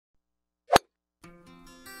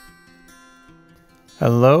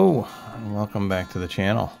Hello, and welcome back to the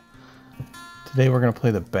channel. Today we're going to play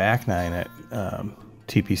the back nine at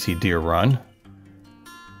TPC Deere Run.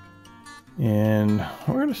 And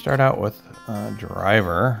we're going to start out with a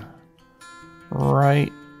driver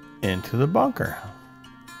right into the bunker.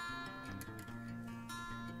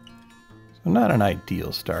 So not an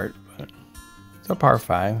ideal start, but it's a par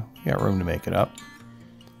 5. We got room to make it up.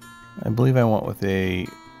 I believe I went with a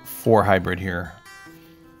 4 hybrid here.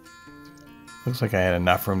 Looks like I had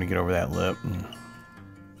enough room to get over that lip and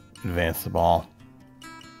advance the ball.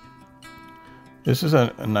 This is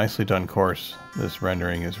a nicely done course. This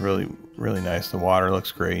rendering is really nice. The water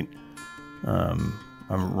looks great. I'm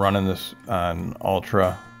running this on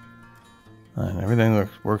Ultra, and everything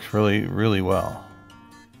works really well.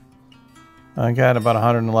 I got about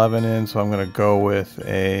 111 in, so I'm going to go with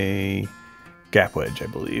a gap wedge, I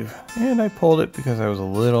believe. And I pulled it because I was a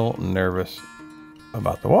little nervous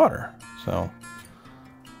about the water. So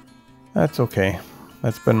that's okay.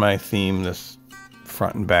 That's been my theme this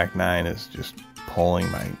front and back nine, is just pulling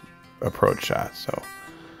my approach shots. So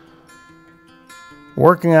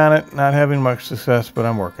working on it, not having much success, but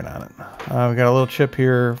I'm working on it. I've got a little chip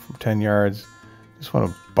here from 10 yards. Just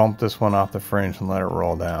want to bump this one off the fringe and let it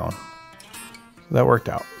roll down. So that worked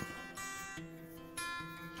out.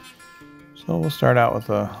 So we'll start out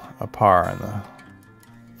with a par on the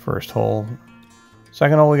first hole.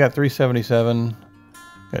 Second hole, we got 377.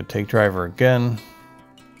 Got to take driver again.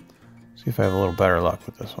 See if I have a little better luck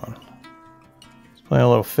with this one. Just playing a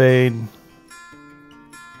little fade.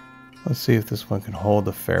 Let's see if this one can hold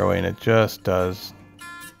the fairway, and it just does,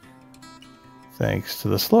 thanks to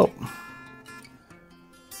the slope.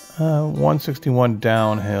 161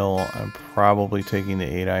 downhill. I'm probably taking the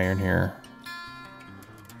 8-iron here.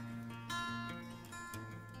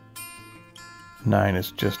 9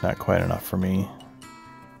 is just not quite enough for me.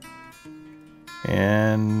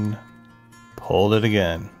 And pulled it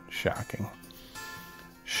again. Shocking.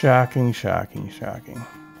 Shocking.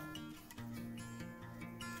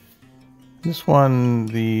 This one,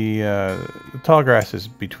 the tall grass is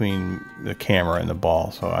between the camera and the ball,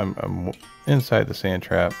 so I'm inside the sand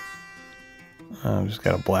trap. I've just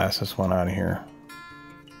got to blast this one out of here.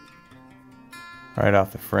 Right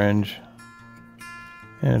off the fringe.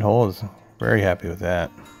 And it holds. Very happy with that.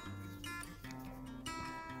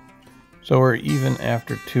 So we're even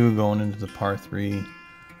after 2 going into the par 3.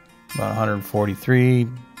 About 143.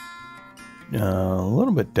 A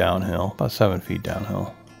little bit downhill. About 7 feet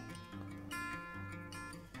downhill.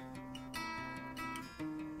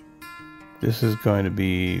 This is going to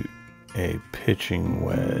be a pitching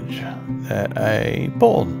wedge that I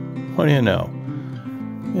pulled. What do you know?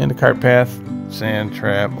 And the cart path, sand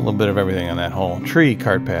trap, a little bit of everything on that hole. Tree,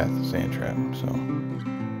 cart path, sand trap. So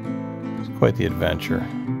it's quite the adventure.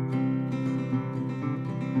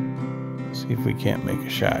 See if we can't make a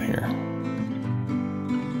shot here.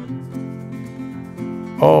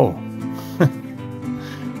 Oh,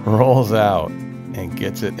 rolls out and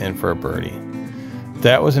gets it in for a birdie.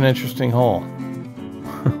 That was an interesting hole.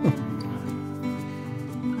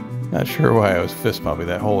 Not sure why I was fist bumping.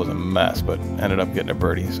 That hole was a mess, but ended up getting a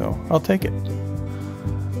birdie, so I'll take it.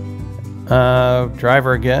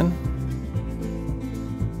 Driver again.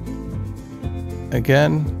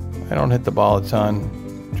 Again, I don't hit the ball a ton.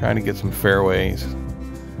 Trying to get some fairways.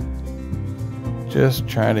 Just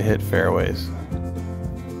trying to hit fairways.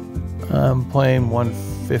 I'm playing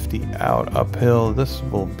 150 out uphill. This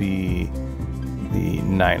will be the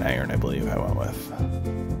 9-iron, I believe I went with.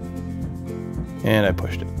 And I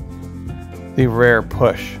pushed it. The rare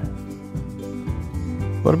push.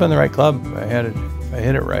 Would have been the right club if I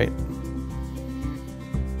hit it right.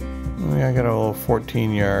 I got a little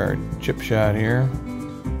 14-yard chip shot here.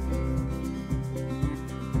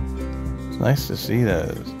 It's nice to see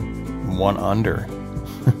the 1 under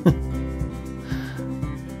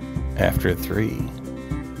after 3.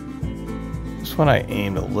 This one I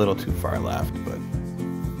aimed a little too far left, but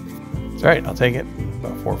it's alright, I'll take it.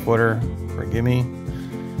 About 4-footer for a gimme.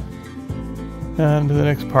 And to the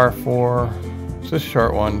next par 4. It's just a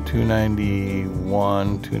short one,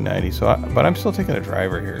 291, 290. But I'm still taking a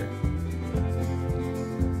driver here.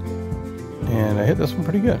 And I hit this one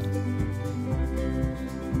pretty good.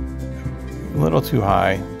 A little too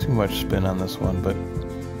high, too much spin on this one, but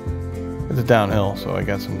it's a downhill, so I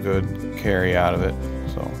got some good carry out of it.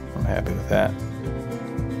 So I'm happy with that.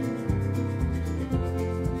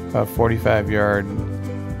 About 45-yard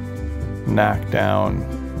knockdown.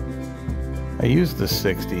 I used the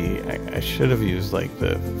 60. I should have used like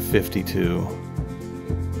the 52.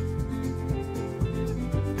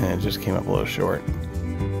 And it just came up a little short.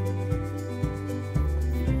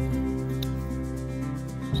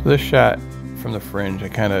 So this shot from the fringe, I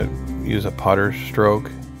kind of use a putter stroke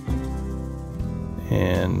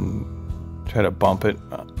and try to bump it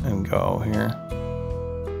and go here.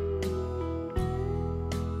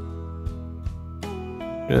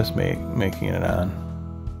 Just making it on.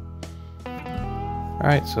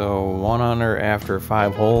 Alright, so 1 under after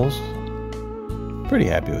 5 holes. Pretty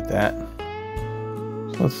happy with that.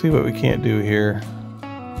 So let's see what we can't do here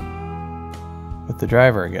with the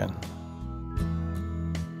driver again.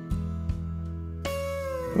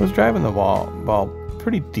 I was driving the ball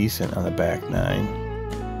pretty decent on the back 9.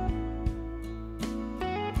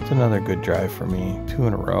 It's another good drive for me, 2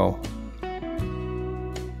 in a row.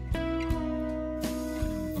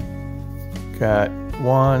 Got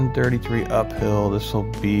 133 uphill. This will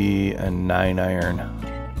be a 9-iron.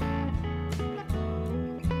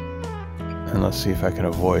 And let's see if I can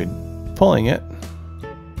avoid pulling it.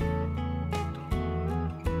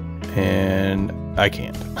 And I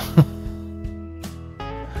can't.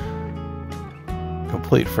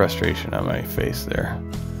 Complete frustration on my face there.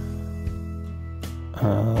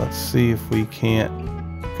 Let's see if we can't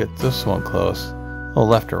get this one close. A little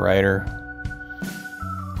left or righter.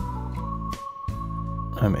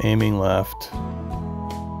 I'm aiming left.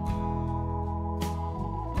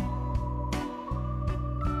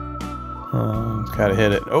 Gotta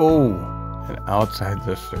hit it. Oh! And outside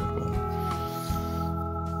the circle.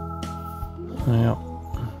 Yep.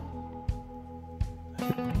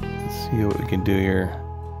 Let's see what we can do here.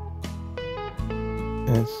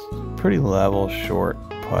 It's pretty level, short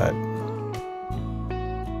putt.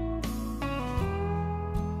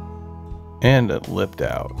 And it lipped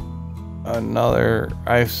out.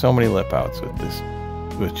 I have so many lip outs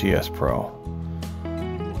with GS Pro.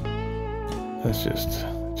 That's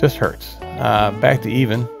just hurts. Back to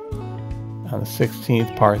even on the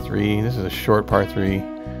 16th par 3. This is a short par 3.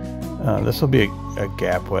 This will be a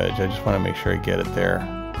gap wedge. I just want to make sure I get it there.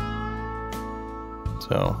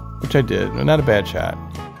 So, which I did. Not a bad shot.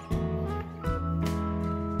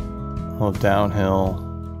 A little downhill.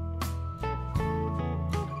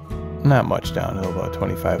 Not much downhill, about a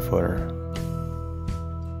 25-footer.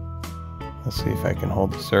 Let's see if I can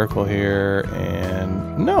hold the circle here,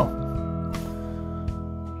 and no.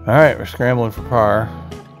 All right, we're scrambling for par.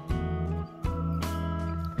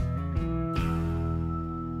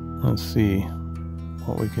 Let's see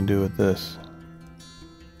what we can do with this.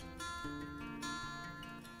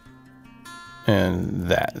 And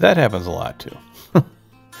that happens a lot too. All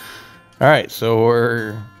right, so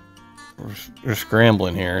we're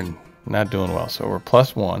scrambling here and not doing well. So we're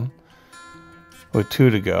 +1 with 2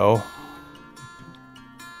 to go.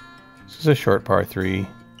 This is a short par 3.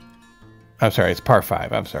 I'm sorry, it's par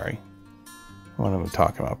 5. I'm sorry. What am I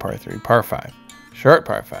talking about? Par 3. Par 5. Short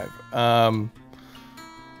par 5.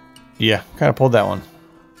 Yeah, kind of pulled that one.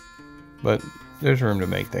 But there's room to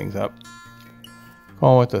make things up.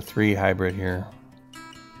 Going with the 3 hybrid here.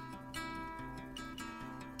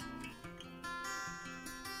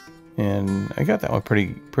 And I got that one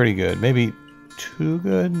pretty good. Maybe too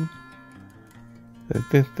good.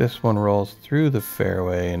 This one rolls through the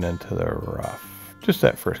fairway and into the rough. Just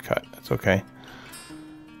that first cut. That's okay.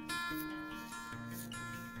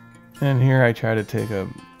 And here I try to take a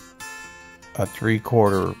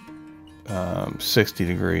 3/4 60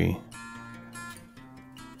 degree.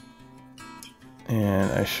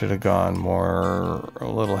 And I should have gone a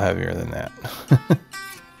little heavier than that.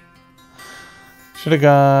 Should have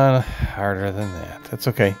gone harder than that. That's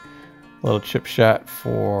okay. A little chip shot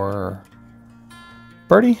for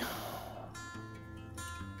birdie.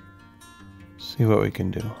 See what we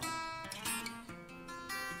can do.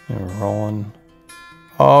 And we're rolling.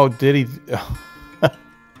 Oh, did he? All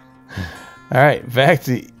right, back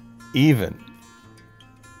to even.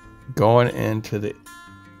 Going into the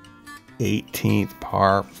 18th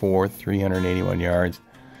par 4, 381 yards.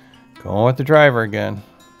 Going with the driver again.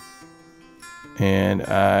 And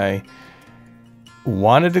I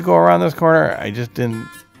wanted to go around this corner. I just didn't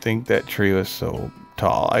think that tree was so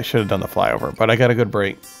tall. I should have done the flyover, but I got a good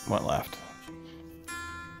break. Went left.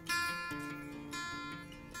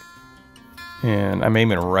 And I'm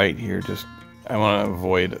aiming right here. Just I want to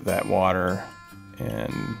avoid that water.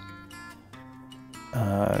 And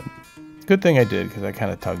good thing I did, because I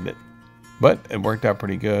kind of tugged it. But it worked out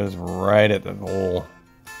pretty good. It was right at the hole.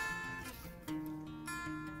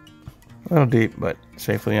 A little deep, but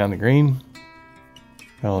safely on the green.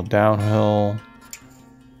 A little downhill,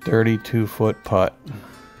 32-foot putt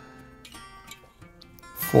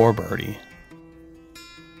for birdie.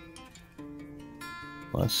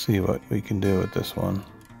 Let's see what we can do with this one.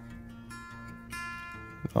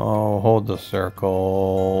 Oh, hold the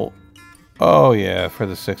circle. Oh yeah, for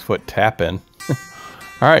the 6-foot tap in.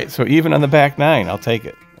 All right, so even on the back 9, I'll take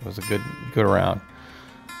it. It was a good round.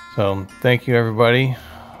 So thank you everybody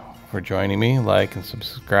for joining me. Like and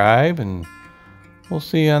subscribe, and we'll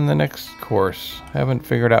see you on the next course. Haven't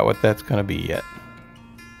figured out what that's going to be yet.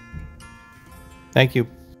 Thank you.